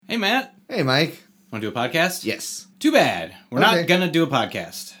Hey, Matt. Hey, Mike. Want to do a podcast? Yes. Too bad. We're Okay. not going to do a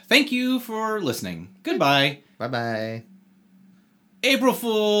podcast. Thank you for listening. Goodbye. Bye-bye. April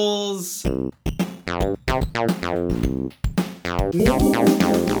Fools.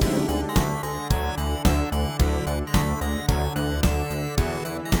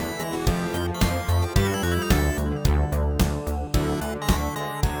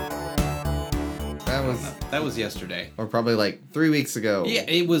 That was yesterday. Or probably like 3 weeks ago. Yeah,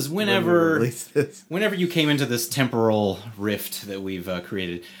 it was when we whenever released this. you came into this temporal rift that we've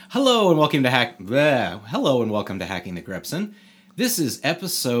created. Hello and welcome to Hacking the Grepson. This is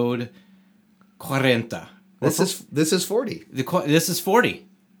episode 40. This is 40. This is 40.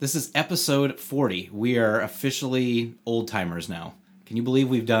 This is episode 40. We are officially old timers now. Can you believe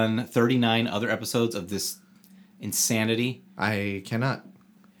we've done 39 other episodes of this insanity? I cannot.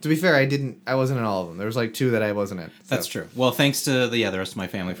 To be fair, I wasn't in all of them. There was like 2 that I wasn't in. So. That's true. Well, thanks to the rest of my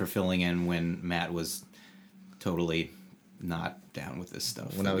family for filling in when Matt was totally not down with this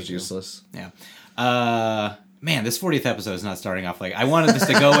stuff. When I was useless. Yeah. Man, this 40th episode is not starting off like... I wanted this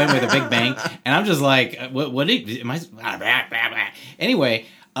to go in with a big bang, and I'm just like, Anyway,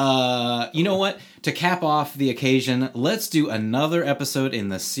 you know what? To cap off the occasion, let's do another episode in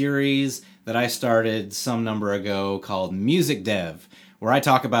the series that I started some number ago called MusicDev, where I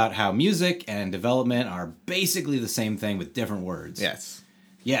talk about how music and development are basically the same thing with different words. Yes.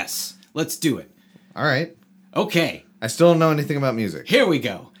 Yes. Let's do it. All right. Okay. I still don't know anything about music. Here we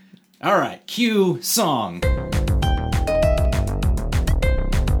go. All right. Cue song.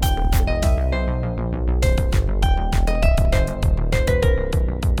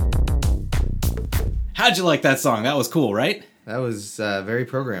 How'd you like that song? That was cool, right? That was very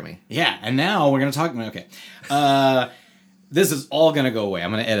programmy. Yeah, and now we're going to talk... Okay. This is all going to go away.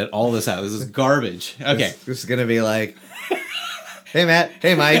 I'm going to edit all this out. This is garbage. Okay. This is going to be like, hey, Matt.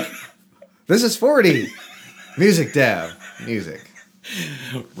 Hey, Mike. This is 40. MusicDev. Music.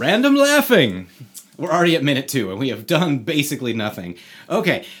 Random laughing. We're already at minute 2, and we have done basically nothing.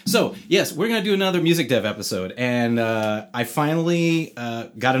 Okay, so, yes, we're going to do another MusicDev episode, and I finally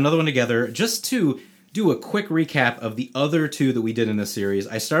got another one together just to do a quick recap of the other 2 that we did in this series.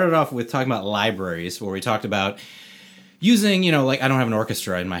 I started off with talking about libraries, where we talked about using, like I don't have an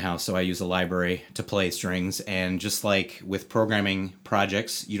orchestra in my house, so I use a library to play strings, and just like with programming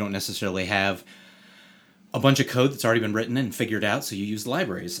projects, you don't necessarily have a bunch of code that's already been written and figured out, so you use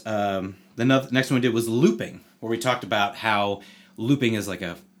libraries. The next one we did was looping, where we talked about how looping is like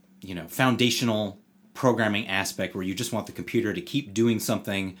a, foundational programming aspect where you just want the computer to keep doing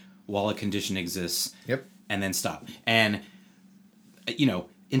something while a condition exists. Yep. And then stop. And,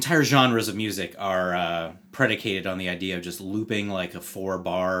 entire genres of music are predicated on the idea of just looping like a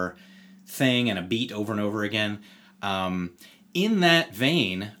 4-bar thing and a beat over and over again. In that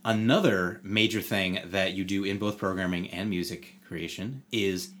vein, another major thing that you do in both programming and music creation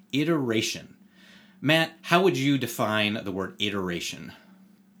is iteration. Matt, how would you define the word iteration?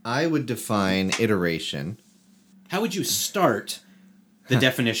 I would define iteration. How would you start the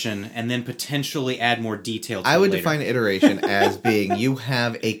definition and then potentially add more detail to it I would later? define iteration as being you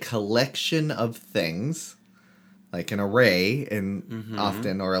have a collection of things, like an array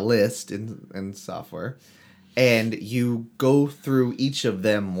often, or a list in software, and you go through each of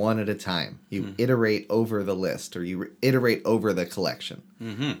them one at a time. You iterate over the list, or you iterate over the collection.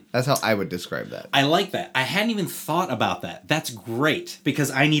 That's how I would describe that. I like that. I hadn't even thought about that. That's great,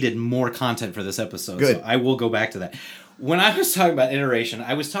 because I needed more content for this episode. Good. So I will go back to that. When I was talking about iteration,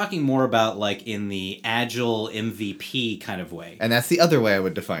 I was talking more about like in the agile MVP kind of way. And that's the other way I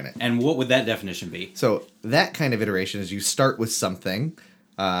would define it. And what would that definition be? So that kind of iteration is you start with something,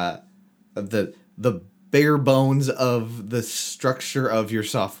 the bare bones of the structure of your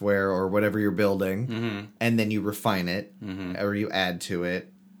software or whatever you're building, and then you refine it, or you add to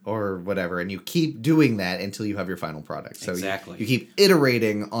it, or whatever, and you keep doing that until you have your final product. So exactly. you keep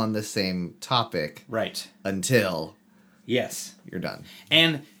iterating on the same topic, right, until you're done.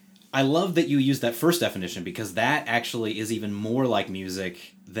 And I love that you used that first definition, because that actually is even more like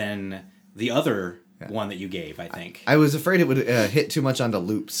music than the other one that you gave, I think. I was afraid it would hit too much onto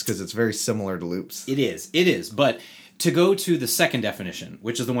loops, because it's very similar to loops. It is. But to go to the second definition,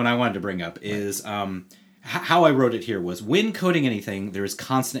 which is the one I wanted to bring up, is how I wrote it here was, when coding anything, there is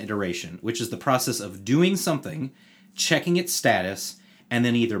constant iteration, which is the process of doing something, checking its status, and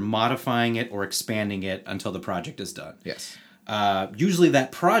then either modifying it or expanding it until the project is done. Yes. Usually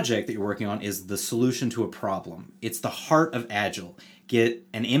that project that you're working on is the solution to a problem. It's the heart of Agile. Get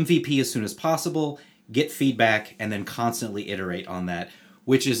an MVP as soon as possible, get feedback, and then constantly iterate on that,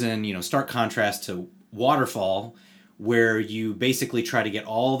 which is in stark contrast to Waterfall, where you basically try to get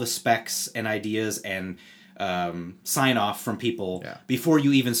all the specs and ideas and sign off from people before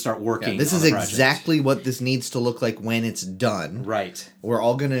you even start working. This is exactly what this needs to look like when it's done. Right. We're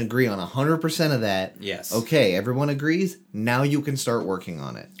all going to agree on 100% of that. Yes. Okay, everyone agrees. Now you can start working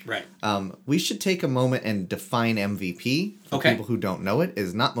on it. Right. We should take a moment and define MVP for people who don't know it. It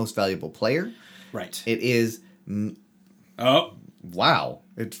is not most valuable player. Right. It is. Wow!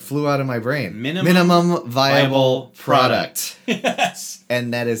 It flew out of my brain. Minimum viable product. Yes.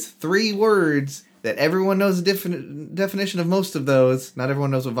 And that is 3 words that everyone knows the definition of most of those. Not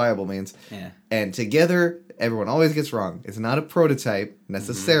everyone knows what viable means. Yeah. And together, everyone always gets wrong. It's not a prototype,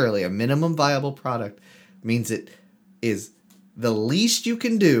 necessarily. A minimum viable product means it is the least you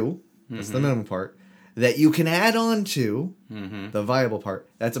can do, that's the minimum part, that you can add on to the viable part.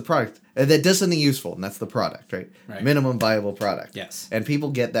 That's a product. That does something useful, and that's the product, right? Minimum viable product. Yes. And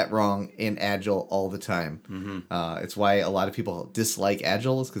people get that wrong in Agile all the time. It's why a lot of people dislike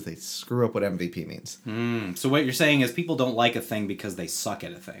Agile is because they screw up what MVP means. So what you're saying is people don't like a thing because they suck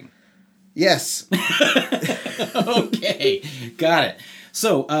at a thing. Yes. Okay. Got it.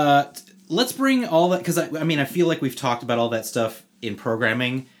 So let's bring all that, because I feel like we've talked about all that stuff in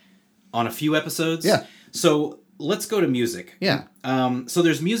programming on a few episodes. Yeah. So let's go to music. Yeah. So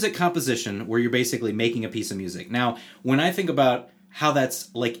there's music composition where you're basically making a piece of music. Now, when I think about how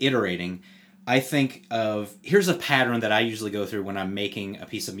that's like iterating, I think of, here's a pattern that I usually go through when I'm making a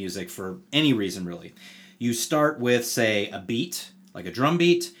piece of music for any reason, really. You start with, say, a beat, like a drum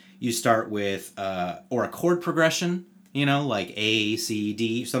beat. You start with, or a chord progression, like A, C,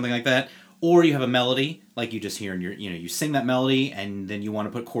 D, something like that. Or you have a melody, like you just hear in you sing that melody, and then you want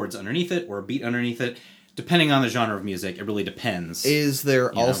to put chords underneath it or a beat underneath it. Depending on the genre of music, it really depends. Is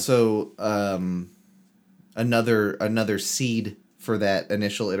there also another seed for that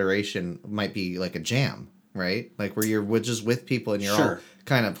initial iteration? Might be like a jam, right? Like where you're just with people and you're all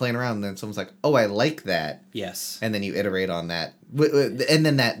kind of playing around, and then someone's like, "Oh, I like that." Yes. And then you iterate on that, and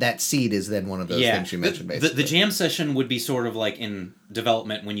then that seed is then one of those things you mentioned. Basically, the jam session would be sort of like in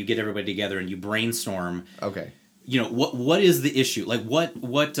development when you get everybody together and you brainstorm. Okay. What is the issue? Like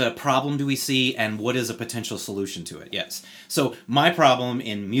what problem do we see, and what is a potential solution to it? Yes. So my problem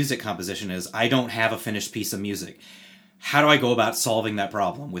in music composition is I don't have a finished piece of music. How do I go about solving that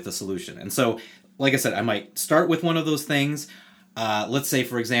problem with a solution? And so, like I said, I might start with one of those things. Let's say,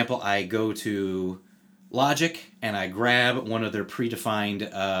 for example, I go to Logic and I grab one of their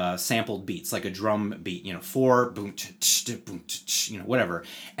predefined sampled beats, like a drum beat, 4 boom, boom, whatever,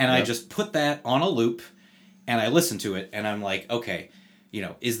 and I just put that on a loop. And I listen to it, and I'm like, okay,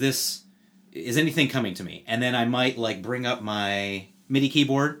 is anything coming to me? And then I might bring up my MIDI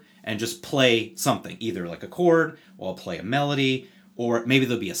keyboard and just play something, either like a chord, or I'll play a melody, or maybe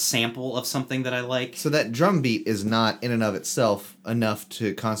there'll be a sample of something that I like. So that drum beat is not in and of itself enough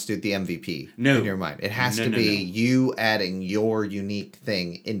to constitute the MVP in your mind. It has to be you adding your unique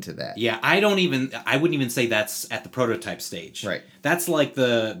thing into that. Yeah, I wouldn't even say that's at the prototype stage. Right. That's like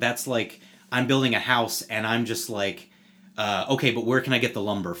I'm building a house and I'm just like, okay, but where can I get the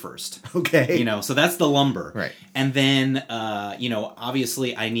lumber first? Okay. So that's the lumber. Right. And then,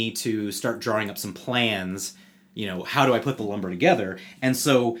 obviously I need to start drawing up some plans. How do I put the lumber together? And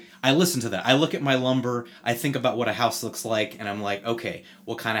so I listen to that. I look at my lumber. I think about what a house looks like. And I'm like, okay,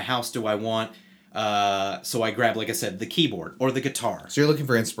 what kind of house do I want? So I grab, like I said, the keyboard or the guitar. So you're looking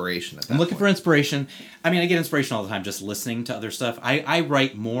for inspiration at that I'm looking for inspiration. I get inspiration all the time just listening to other stuff. I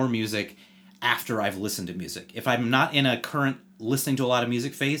write more music after I've listened to music. If I'm not in a current listening to a lot of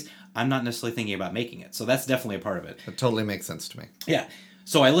music phase, I'm not necessarily thinking about making it. So that's definitely a part of it. That totally makes sense to me. Yeah.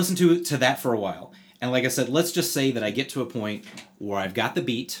 So I listen to that for a while. And like I said, let's just say that I get to a point where I've got the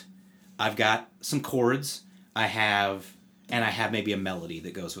beat, I've got some chords, I have maybe a melody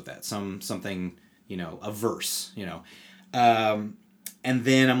that goes with that. Something, a verse, and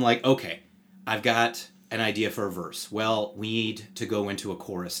then I'm like, okay, I've got an idea for a verse. Well, we need to go into a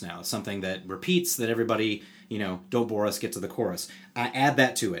chorus now. Something that repeats, that everybody, don't bore us, get to the chorus. I add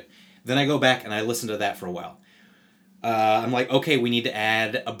that to it. Then I go back and I listen to that for a while. I'm like, okay, we need to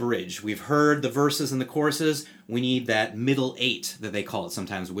add a bridge. We've heard the verses and the choruses. We need that middle 8 that they call it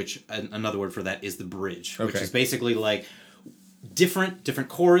sometimes, which another word for that is the bridge, which is basically like different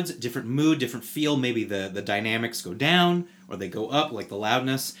chords, different mood, different feel. Maybe the dynamics go down or they go up, like the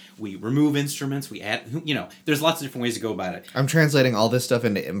loudness. We remove instruments. We add, there's lots of different ways to go about it. I'm translating all this stuff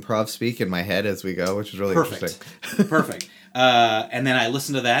into improv speak in my head as we go, which is really interesting. Perfect. And then I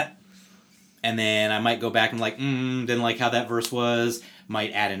listen to that. And then I might go back and didn't like how that verse was.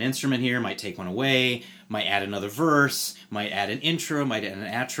 Might add an instrument here, might take one away, might add another verse, might add an intro, might add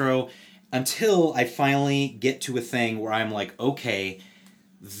an outro. until I finally get to a thing where I'm like, okay,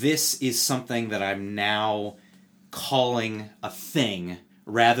 this is something that I'm now calling a thing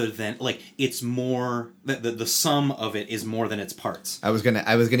rather than like it's more the sum of it is more than its parts. I was gonna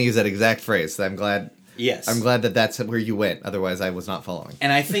use that exact phrase. So I'm glad that that's where you went. Otherwise, I was not following.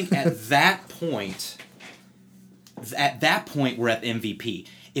 And I think at that point we're at MVP.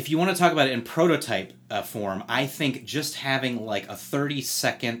 If you want to talk about it in prototype form, I think just having like a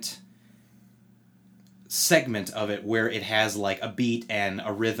 30-second segment of it where it has like a beat and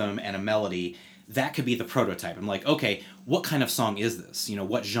a rhythm and a melody, that could be the prototype. I'm like, okay, what kind of song is this? You know,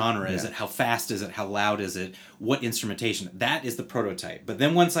 what genre is it? How fast is it? How loud is it? What instrumentation? That is the prototype. But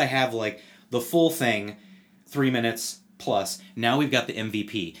then once I have like the full thing, 3 minutes plus, now we've got the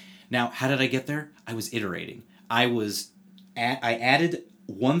MVP. Now, how did I get there? I was iterating. I added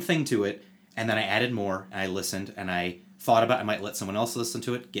one thing to it, and then I added more, and I listened, and I thought about I might let someone else listen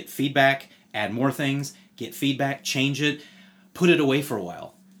to it, get feedback, add more things, get feedback, change it, put it away for a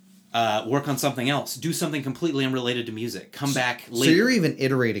while, work on something else, do something completely unrelated to music, come back later. So you're even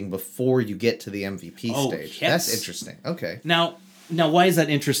iterating before you get to the MVP stage. Yes. That's interesting. Okay. Now, why is that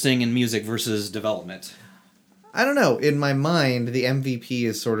interesting in music versus development? I don't know. In my mind, the MVP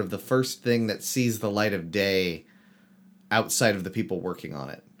is sort of the first thing that sees the light of day outside of the people working on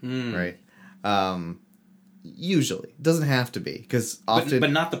it, right? Usually. Doesn't have to be, because often...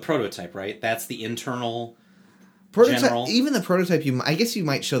 But not the prototype, right? That's the internal... Prototype, even the prototype, I guess you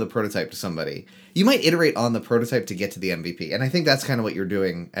might show the prototype to somebody. You might iterate on the prototype to get to the MVP, and I think that's kind of what you're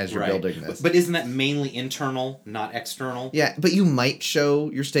doing as you're building this. But isn't that mainly internal, not external? Yeah, but you might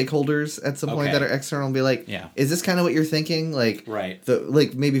show your stakeholders at some point that are external and be like, is this kind of what you're thinking? Like,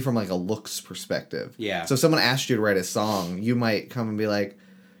 like maybe from like a looks perspective. Yeah. So if someone asked you to write a song, you might come and be like,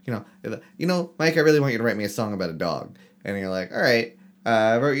 Mike, I really want you to write me a song about a dog. And you're like, all right,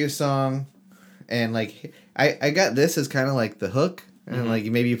 I wrote you a song, and like... I got this as kind of like the hook, and like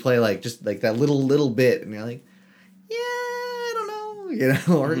maybe you play like just like that little bit, and you're like, yeah, I don't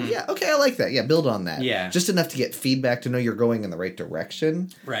know, or yeah, okay, I like that, yeah, build on that, just enough to get feedback to know you're going in the right direction.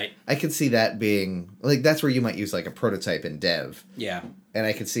 Right. I could see that being like that's where you might use like a prototype in dev. Yeah. And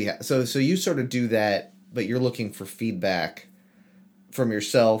I could see how so you sort of do that, but you're looking for feedback from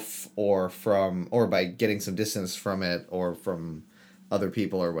yourself or by getting some distance from it or from other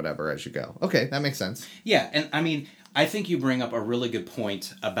people or whatever as you go. Okay, that makes sense. Yeah, and I mean, I think you bring up a really good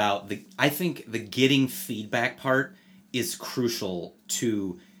point about I think the getting feedback part is crucial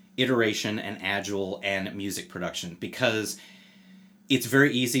to iteration and agile and music production, because it's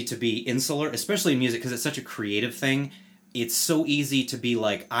very easy to be insular, especially in music, because it's such a creative thing. It's so easy to be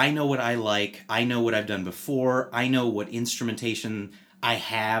like, I know what I like, I know what I've done before, I know what instrumentation I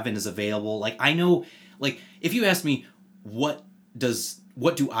have and is available. Like, I know, like, if you ask me, what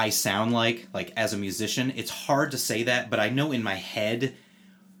do I sound like as a musician? It's hard to say that, but I know in my head,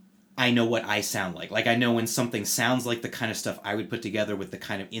 I know what I sound like. Like, I know when something sounds like the kind of stuff I would put together with the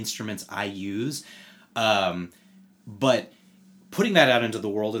kind of instruments I use. But putting that out into the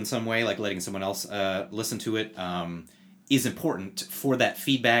world in some way, like letting someone else listen to it, is important for that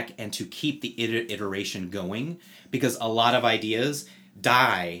feedback and to keep the iteration going, because a lot of ideas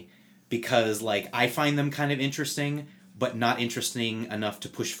die because like I find them kind of interesting, but not interesting enough to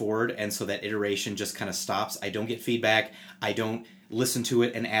push forward, and so that iteration just kind of stops. I don't get feedback. I don't listen to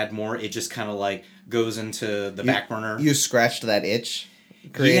it and add more. It just kind of like goes into the back burner. You scratched that itch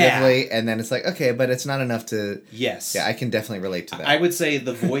creatively, and then it's like, okay, but it's not enough to... Yes. Yeah, I can definitely relate to that. I would say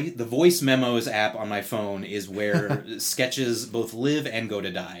the voice memos app on my phone is where sketches both live and go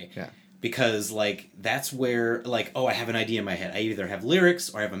to die. Yeah. Because, like, that's where, like, oh, I have an idea in my head. I either have lyrics,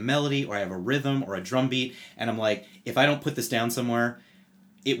 or I have a melody, or I have a rhythm, or a drum beat, and I'm like, if I don't put this down somewhere,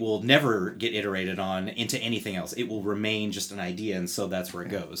 it will never get iterated on into anything else. It will remain just an idea, and so that's where it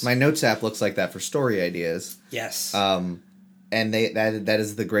goes. My notes app looks like that for story ideas. Yes. And that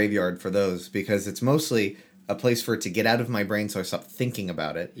is the graveyard for those, because it's mostly a place for it to get out of my brain so I stop thinking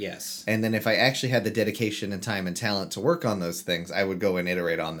about it. Yes. And then if I actually had the dedication and time and talent to work on those things, I would go and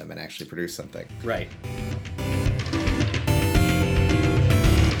iterate on them and actually produce something. Right.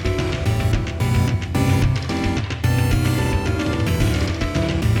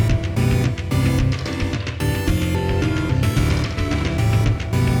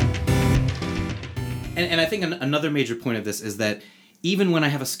 And I think another major point of this is that even when I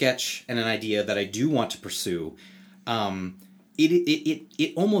have a sketch and an idea that I do want to pursue,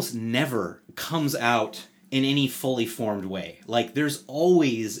 it almost never comes out in any fully formed way. Like, there's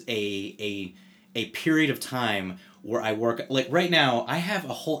always a period of time where I work. Like, right now, I have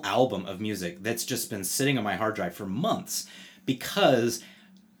a whole album of music that's just been sitting on my hard drive for months, because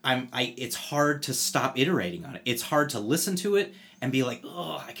it's hard to stop iterating on it. It's hard to listen to it and be like,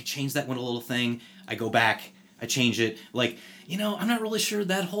 oh, I could change that one little thing. I go back, I change it. Like, I'm not really sure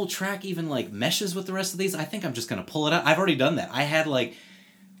that whole track even like meshes with the rest of these. I think I'm just going to pull it out. I've already done that. I had like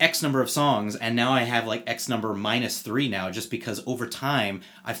X number of songs, and now I have like X number -3 now, just because over time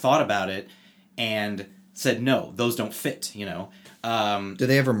I thought about it and said, no, those don't fit, Do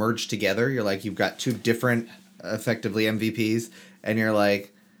they ever merge together? You're like, you've got two different, effectively, MVPs, and you're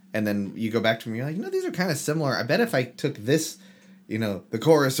like, and then you go back to them, and you're like, these are kind of similar. I bet if I took this, the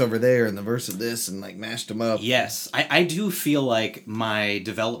chorus over there and the verse of this and like mashed them up. Yes, I do feel like my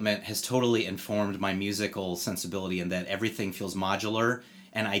development has totally informed my musical sensibility, in that everything feels modular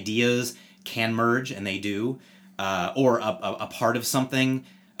and ideas can merge, and they do, or a part of something.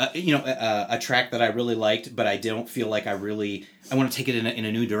 A track that I really liked, but I don't feel like I want to take it in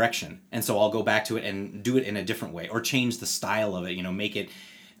a new direction. And so I'll go back to it and do it in a different way, or change the style of it, make it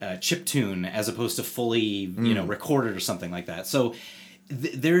chiptune as opposed to fully, recorded or something like that. So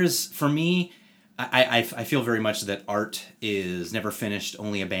there's, for me, I feel very much that art is never finished,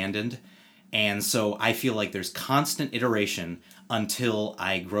 only abandoned. And so I feel like there's constant iteration until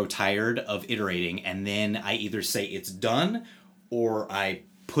I grow tired of iterating. And then I either say it's done, or I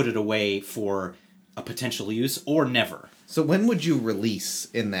put it away for a potential use, or never. So when would you release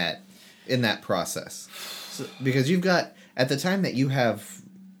in that process? Because you've got, at the time that you have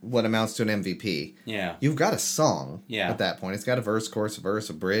what amounts to an MVP, you've got a song at that point. It's got a verse, chorus, a verse,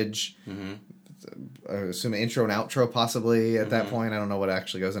 a bridge. Mm-hmm. I assume an intro and outro possibly at that point. I don't know what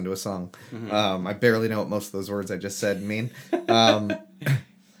actually goes into a song. Mm-hmm. I barely know what most of those words I just said mean. At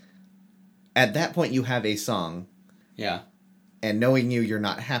that point, you have a song. Yeah. And knowing you're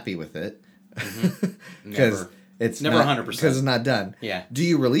not happy with it, because it's never 100%, because it's not done. Yeah. Do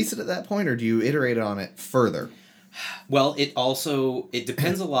you release it at that point, or do you iterate on it further? Well, it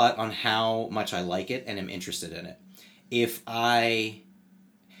depends a lot on how much I like it and am interested in it. If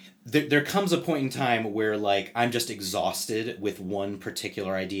there comes a point in time where like I'm just exhausted with one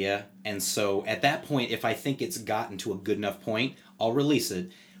particular idea, and so at that point, if I think it's gotten to a good enough point, I'll release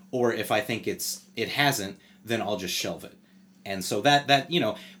it, or if I think it hasn't, then I'll just shelve it. And so that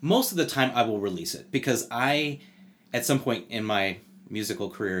most of the time I will release it, because at some point in my musical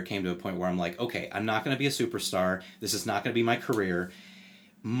career, came to a point where I'm like, okay, I'm not going to be a superstar. This is not going to be my career.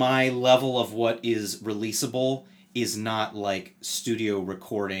 My level of what is releasable is not like studio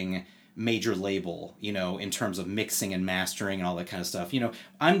recording, major label, in terms of mixing and mastering and all that kind of stuff.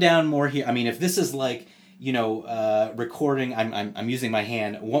 I'm down more here. I mean, if this is like, recording, I'm using my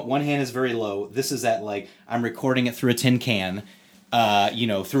hand. One hand is very low. This is at like, I'm recording it through a tin can,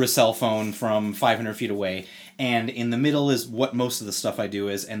 through a cell phone from 500 feet away. And in the middle is what most of the stuff I do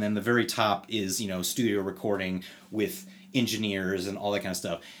is, and then the very top is, studio recording with engineers and all that kind of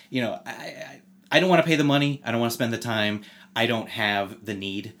stuff. I don't want to pay the money. I don't want to spend the time. I don't have the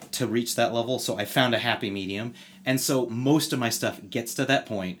need to reach that level. So I found a happy medium. And so most of my stuff gets to that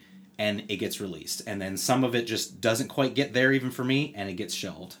point, and it gets released. And then some of it just doesn't quite get there even for me, and it gets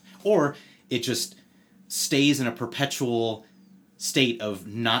shelved. Or it just stays in a perpetual state of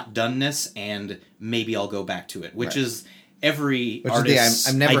not doneness, and maybe I'll go back to it, which is every artist's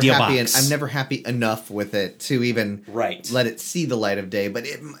I'm never idea happy, box. I'm never happy enough with it to even let it see the light of day, but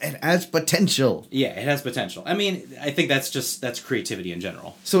it has potential. Yeah, it has potential. I mean, I think that's creativity in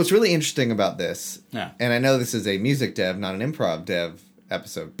general. So what's really interesting about this, and I know this is a music dev, not an improv dev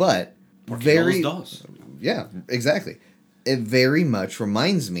episode, but yeah, exactly. It very much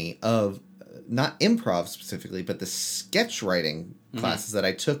reminds me of not improv specifically, but the sketch writing classes that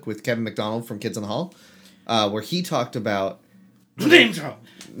I took with Kevin McDonald from Kids in the Hall, where he talked about name drop.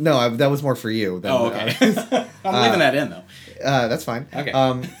 No, that was more for you. Okay. I'm leaving that in though. That's fine.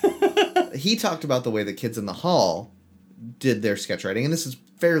 Okay. He talked about the way that Kids in the Hall did their sketch writing, and this is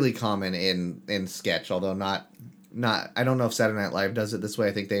fairly common in sketch, although not. I don't know if Saturday Night Live does it this way.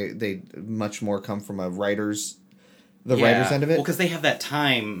 I think they much more come from a writer's end of it. Well, because they have that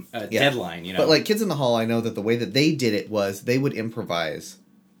time deadline, But like Kids in the Hall, I know that the way that they did it was they would improvise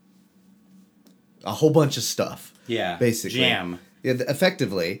a whole bunch of stuff. Yeah. Basically. Jam. Yeah,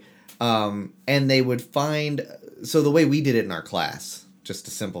 effectively. And they would find... So the way we did it in our class, just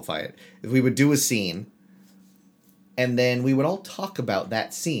to simplify it, is we would do a scene, and then we would all talk about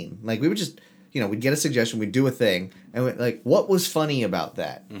that scene. Like, we would just... we'd get a suggestion, we'd do a thing, and we'd like, what was funny about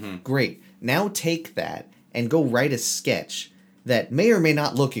that? Mm-hmm. Great. Now take that and go write a sketch that may or may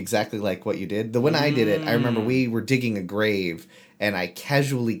not look exactly like what you did. When I did it, I remember we were digging a grave, and I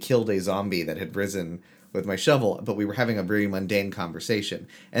casually killed a zombie that had risen with my shovel, but we were having a very mundane conversation.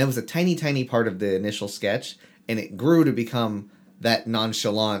 And it was a tiny, tiny part of the initial sketch, and it grew to become that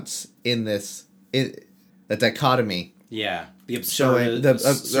nonchalance in this, the dichotomy. Yeah. The showing the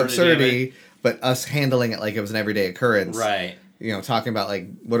absurdity, but us handling it like it was an everyday occurrence. Right. You know, talking about like,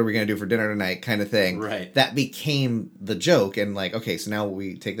 what are we going to do for dinner tonight kind of thing. Right. That became the joke. And like, okay, so now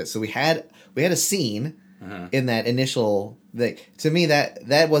we take that. So we had a scene in that initial, like, to me,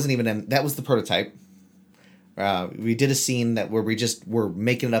 that wasn't even, that was the prototype. We did a scene where we just were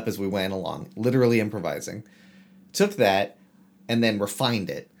making it up as we went along, literally improvising. Took that and then refined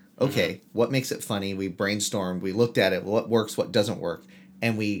it. Okay, what makes it funny? We brainstormed, we looked at it, what works, what doesn't work,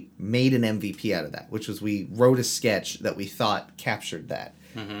 and we made an MVP out of that, which was we wrote a sketch that we thought captured that.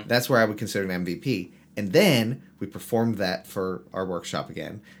 That's where I would consider an MVP. And then we performed that for our workshop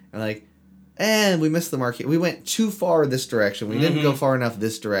again. And like, we missed the mark. We went too far this direction. We didn't go far enough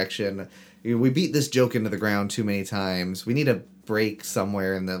this direction. We beat this joke into the ground too many times. We need a break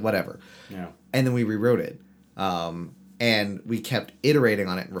somewhere in the whatever. Yeah. And then we rewrote it. And we kept iterating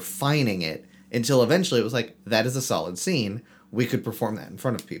on it, refining it, until eventually it was like, that is a solid scene. We could perform that in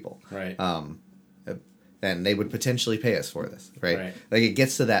front of people. Right. And they would potentially pay us for this, right? Like, it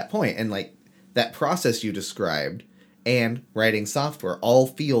gets to that point. And, like, that process you described and writing software all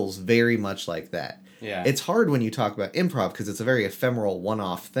feels very much like that. Yeah. It's hard when you talk about improv because it's a very ephemeral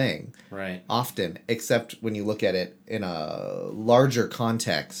one-off thing. Right. Often, except when you look at it in a larger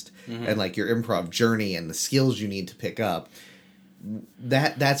context and like your improv journey and the skills you need to pick up.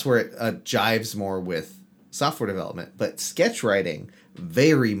 That's where it jives more with software development. But sketch writing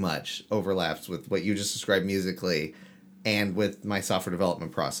very much overlaps with what you just described musically and with my software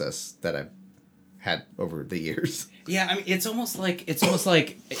development process that I've had over the years. Yeah, I mean, it's almost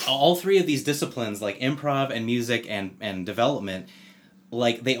like all three of these disciplines, like improv and music and development,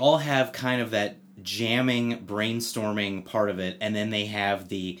 like they all have kind of that jamming, brainstorming part of it, and then they have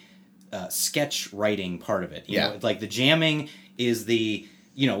the sketch writing part of it. You know, like the jamming is the,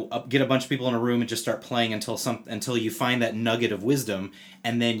 you know, get a bunch of people in a room and just start playing until you find that nugget of wisdom,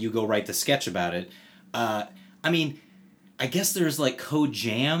 and then you go write the sketch about it. I mean, I guess there's like code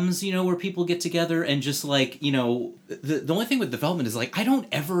jams, you know, where people get together and just like, you know, the only thing with development is like I don't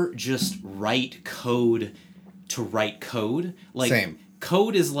ever just write code to write code. Like, same.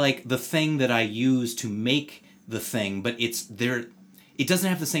 Code is like the thing that I use to make the thing, but it doesn't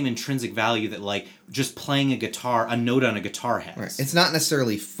have the same intrinsic value that like just playing a note on a guitar has. Right. It's not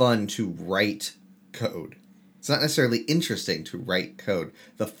necessarily fun to write code. It's not necessarily interesting to write code.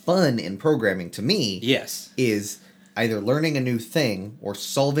 The fun in programming to me is either learning a new thing or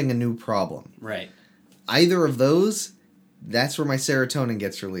solving a new problem. Right. Either of those, that's where my serotonin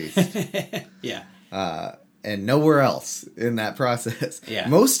gets released. Yeah. And nowhere else in that process. Yeah.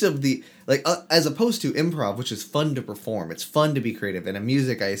 Most of the, like, as opposed to improv, which is fun to perform, it's fun to be creative, and a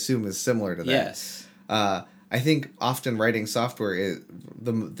music, I assume, is similar to that. Yes. I think often writing software is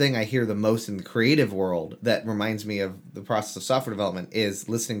the thing I hear the most in the creative world that reminds me of the process of software development is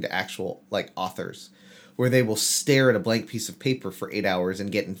listening to actual, like, authors, where they will stare at a blank piece of paper for 8 hours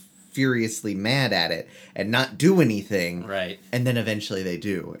and get furiously mad at it and not do anything. Right. And then eventually they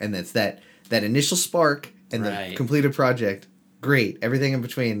do. And it's that initial spark and the completed project, great. Everything in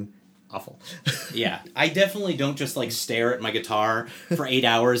between, awful. Yeah. I definitely don't just like stare at my guitar for 8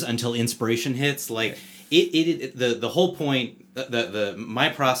 hours until inspiration hits. Like the whole point, my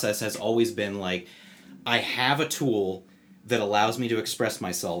process has always been like, I have a tool that allows me to express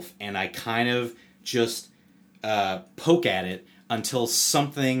myself, and I kind of just poke at it until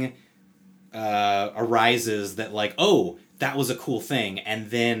something arises that like, oh, that was a cool thing, and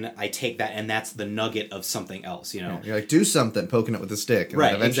then I take that, and that's the nugget of something else, you know? Yeah, you're like, do something, poking it with a stick, and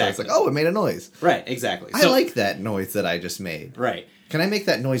right, then eventually exactly. It's like, oh, it made a noise. Right, exactly. I like that noise that I just made. Right. Can I make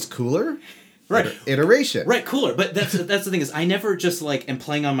that noise cooler? Right. Iteration. Right, cooler. But that's the thing is, I never just like am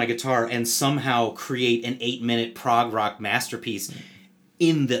playing on my guitar and somehow create an 8-minute prog rock masterpiece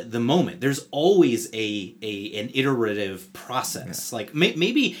in the moment. There's always an iterative process. Yeah. Like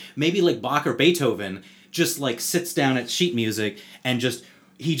maybe like Bach or Beethoven just like sits down at sheet music and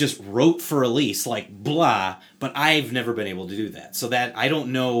he just wrote for Elise like blah, but I've never been able to do that. So that I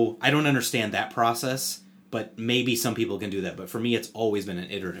don't understand that process, but maybe some people can do that. But for me, it's always been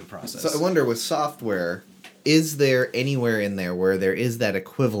an iterative process. So I wonder with software, is there anywhere in there where there is that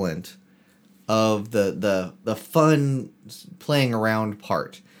equivalent of the fun playing around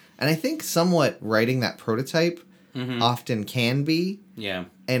part? And I think somewhat writing that prototype often can be. Yeah.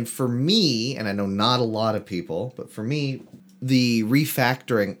 And for me, and I know not a lot of people, but for me, the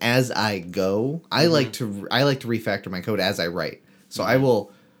refactoring as I go, I like to refactor my code as I write. So I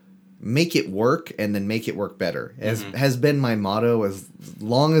will make it work and then make it work better. Has been my motto as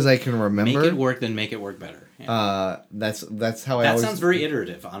long as I can remember. Make it work, then make it work better. Yeah. That's how I that always... sounds very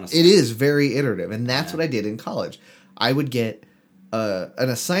iterative, honestly. It is very iterative, and that's what I did in college. I would get an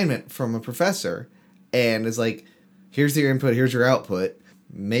assignment from a professor, and it's like, here's your input, here's your output,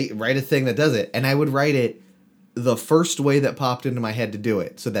 write a thing that does it, and I would write it the first way that popped into my head to do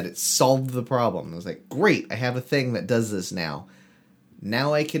it, so that it solved the problem. I was like, great, I have a thing that does this now.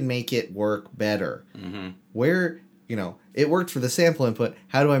 Now I can make it work better. Mm-hmm. Where, it worked for the sample input,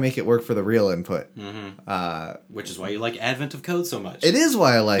 how do I make it work for the real input? Mm-hmm. Which is why you like Advent of Code so much. It is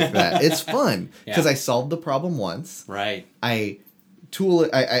why I like that. It's fun, because I solved the problem once. Right. I tool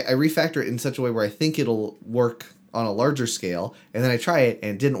it, I refactor it in such a way where I think it'll work on a larger scale, and then I try it,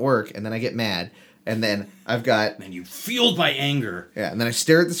 and it didn't work, and then I get mad. And then I've got... And you fueled by anger. Yeah, and then I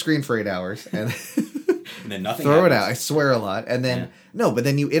stare at the screen for 8 hours, and... and then nothing throw happens. it out. I swear a lot. And then... Yeah. No, but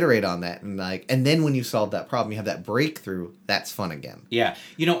then you iterate on that, and then when you solve that problem, you have that breakthrough, that's fun again. Yeah.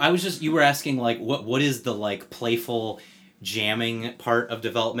 You were asking, what is the, playful jamming part of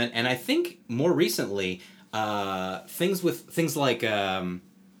development? And I think more recently, things like...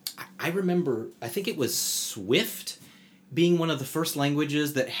 I remember, I think it was Swift being one of the first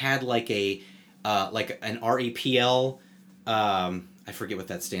languages that had an REPL, I forget what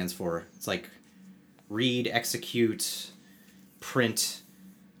that stands for. It's like read, execute, print,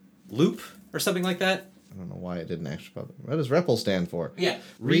 loop, or something like that. I don't know why it didn't actually pop up. What does REPL stand for? Yeah.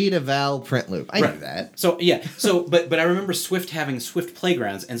 Read, eval, print, loop. I knew that. So, but I remember Swift having Swift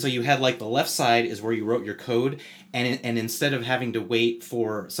playgrounds, and so you had, the left side is where you wrote your code, and instead of having to wait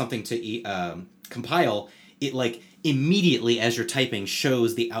for something to compile, it, immediately as you're typing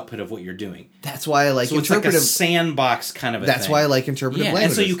shows the output of what you're doing. That's why I like interpretive. It's like a sandbox kind of a thing. That's why I like interpretive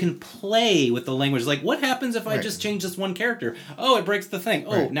languages. And so you can play with the language. What happens if I just change this one character? Oh, it breaks the thing.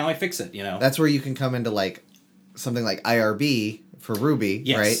 Oh, now I fix it, That's where you can come into something like IRB for Ruby,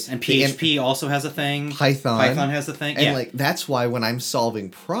 right? And PHP also has a thing. Python has a thing. And that's why when I'm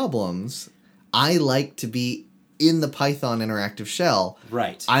solving problems, I like to be in the Python interactive shell.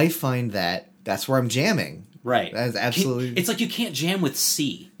 Right. I find that's where I'm jamming. Right. That is absolutely... It's you can't jam with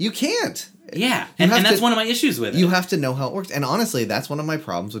C. You can't. Yeah. And that's one of my issues with it. You have to know how it works. And honestly, that's one of my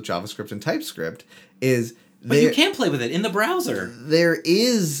problems with JavaScript and TypeScript is... But you can play with it in the browser. There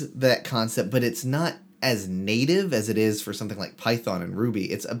is that concept, but it's not as native as it is for something like Python and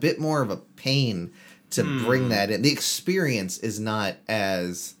Ruby. It's a bit more of a pain to bring that in. The experience is not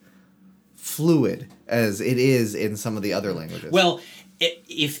as fluid as it is in some of the other languages. Well...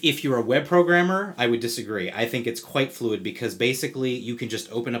 If you're a web programmer, I would disagree. I think it's quite fluid because basically you can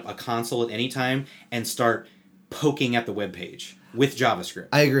just open up a console at any time and start poking at the web page with JavaScript.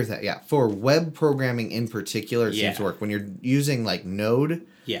 I agree with that, yeah. For web programming in particular, it seems to work. When you're using Node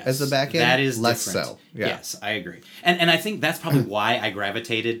as the backend, that is less different. so. Yeah. Yes, I agree. And I think that's probably why I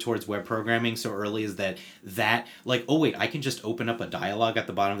gravitated towards web programming so early is that oh wait, I can just open up a dialog at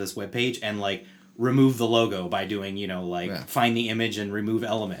the bottom of this web page and remove the logo by doing, find the image and remove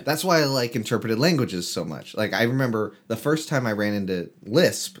element. That's why I like interpreted languages so much. I remember the first time I ran into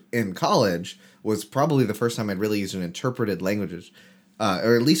Lisp in college was probably the first time I'd really used an interpreted language,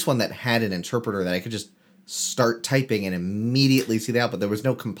 or at least one that had an interpreter that I could just start typing and immediately see the output. There was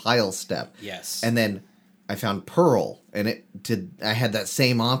no compile step. Yes. And then I found Perl, and I had that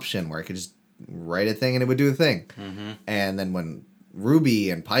same option where I could just write a thing and it would do a thing. Mm-hmm. And then when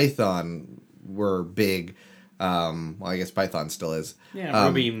Ruby and Python were big, I guess Python still is. Yeah,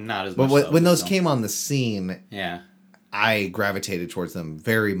 Ruby not as much. But when those came on the scene, yeah, I gravitated towards them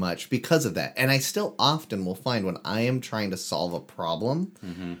very much because of that. And I still often will find when I am trying to solve a problem,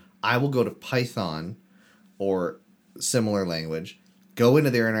 I will go to Python or similar language, go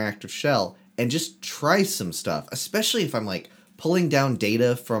into their interactive shell, and just try some stuff, especially if I'm pulling down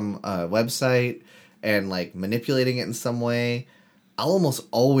data from a website and manipulating it in some way. I'll almost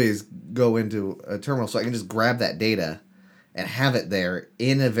always go into a terminal so I can just grab that data and have it there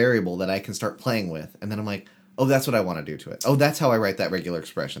in a variable that I can start playing with. And then I'm like, oh, that's what I want to do to it. Oh, that's how I write that regular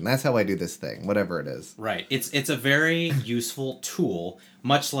expression. That's how I do this thing, whatever it is. Right. It's a very useful tool,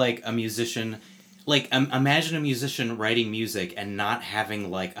 much like a musician. Imagine a musician writing music and not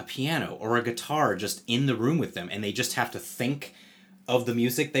having a piano or a guitar just in the room with them. And they just have to think of the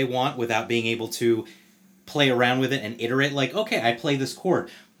music they want without being able to play around with it and iterate okay, I play this chord.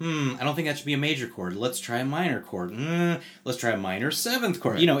 I don't think that should be a major chord. Let's try a minor chord. Let's try a minor seventh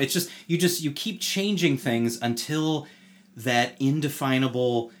chord. Right. It's just you keep changing things until that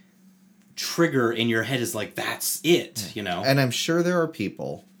indefinable trigger in your head is that's it, And I'm sure there are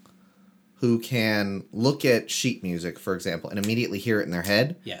people who can look at sheet music, for example, and immediately hear it in their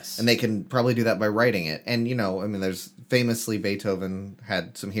head. Yes. And they can probably do that by writing it. And, you know, I mean, there's famously Beethoven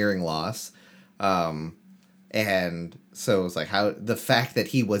had some hearing loss. And so it's like how the fact that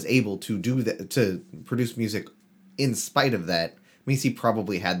he was able to do that, to produce music in spite of that, means he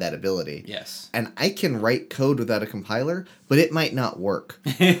probably had that ability. Yes. And I can write code without a compiler, but it might not work.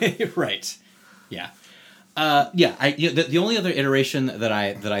 Right. Yeah. The only other iteration that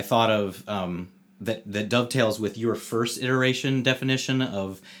I thought of that dovetails with your first iteration definition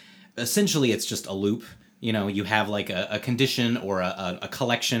of essentially it's just a loop. You know, you have like a condition or a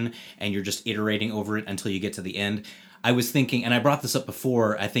collection, and you're just iterating over it until you get to the end. I was thinking, and I brought this up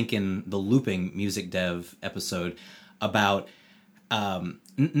before, I think in the looping MusicDev episode, about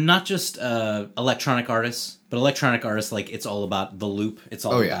not just electronic artists, but electronic artists, like it's all about the loop. It's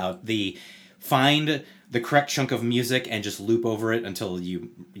all about the find the correct chunk of music and just loop over it until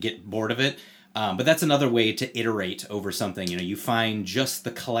you get bored of it. But that's another way to iterate over something. You know, you find just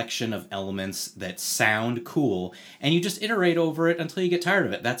the collection of elements that sound cool, and you just iterate over it until you get tired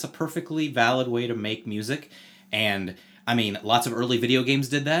of it. That's a perfectly valid way to make music. And, I mean, lots of early video games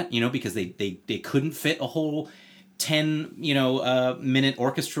did that, you know, because they couldn't fit a whole 10, minute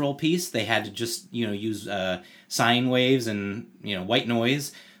orchestral piece. They had to just, use sine waves and, white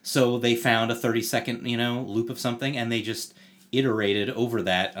noise. So they found a 30-second, loop of something, and they just iterated over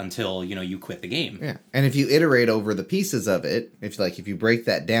that until, you quit the game. Yeah. And if you iterate over the pieces of it, if you break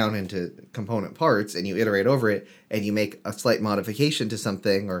that down into component parts and you iterate over it and you make a slight modification to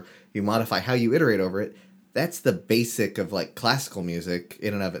something, or you modify how you iterate over it, that's the basic of like classical music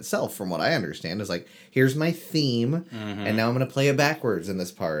in and of itself, from what I understand, is like, here's my theme, and now I'm going to play it backwards in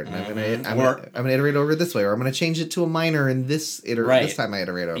this part, and I'm going to iterate over it this way, or I'm going to change it to a minor in this this time I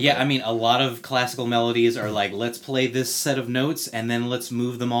iterate over it. Yeah, I mean, a lot of classical melodies are like, let's play this set of notes, and then let's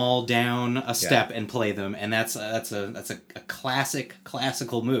move them all down a step and play them, and that's a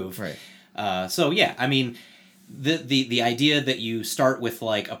classical move. Right. So yeah, I mean, the idea that you start with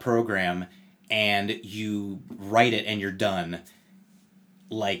like a program and you write it and you're done,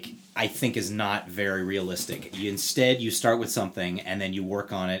 like, I think is not very realistic. Instead, you start with something and then you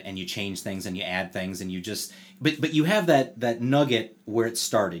work on it and you change things and you add things and you just... But you have that nugget where it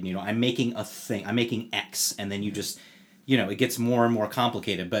started. I'm making a thing. I'm making X, and then you just... it gets more and more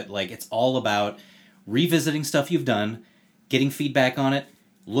complicated. But, like, it's all about revisiting stuff you've done, getting feedback on it,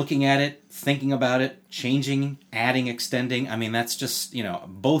 looking at it, thinking about it, changing, adding, extending. I mean, that's just,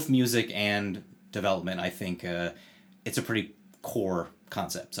 both music and development, I think it's a pretty core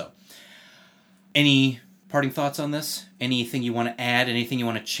concept. So, any parting thoughts on this? Anything you want to add? Anything you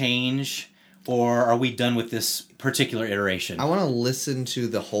want to change? Or are we done with this particular iteration? I want to listen to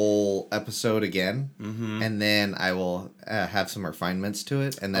the whole episode again, and then I will have some refinements to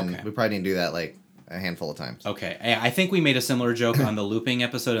it, and then we probably need to do that, like, a handful of times. Okay. I think we made a similar joke on the looping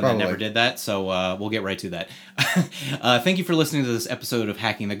episode and I never did that, so we'll get right to that. Thank you for listening to this episode of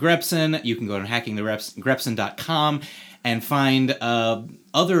Hacking the Grepson. You can go to hackingthegrepson.com and find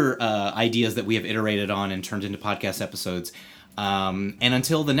other ideas that we have iterated on and turned into podcast episodes. And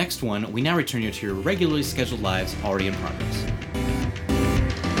until the next one, we now return you to your regularly scheduled lives already in progress.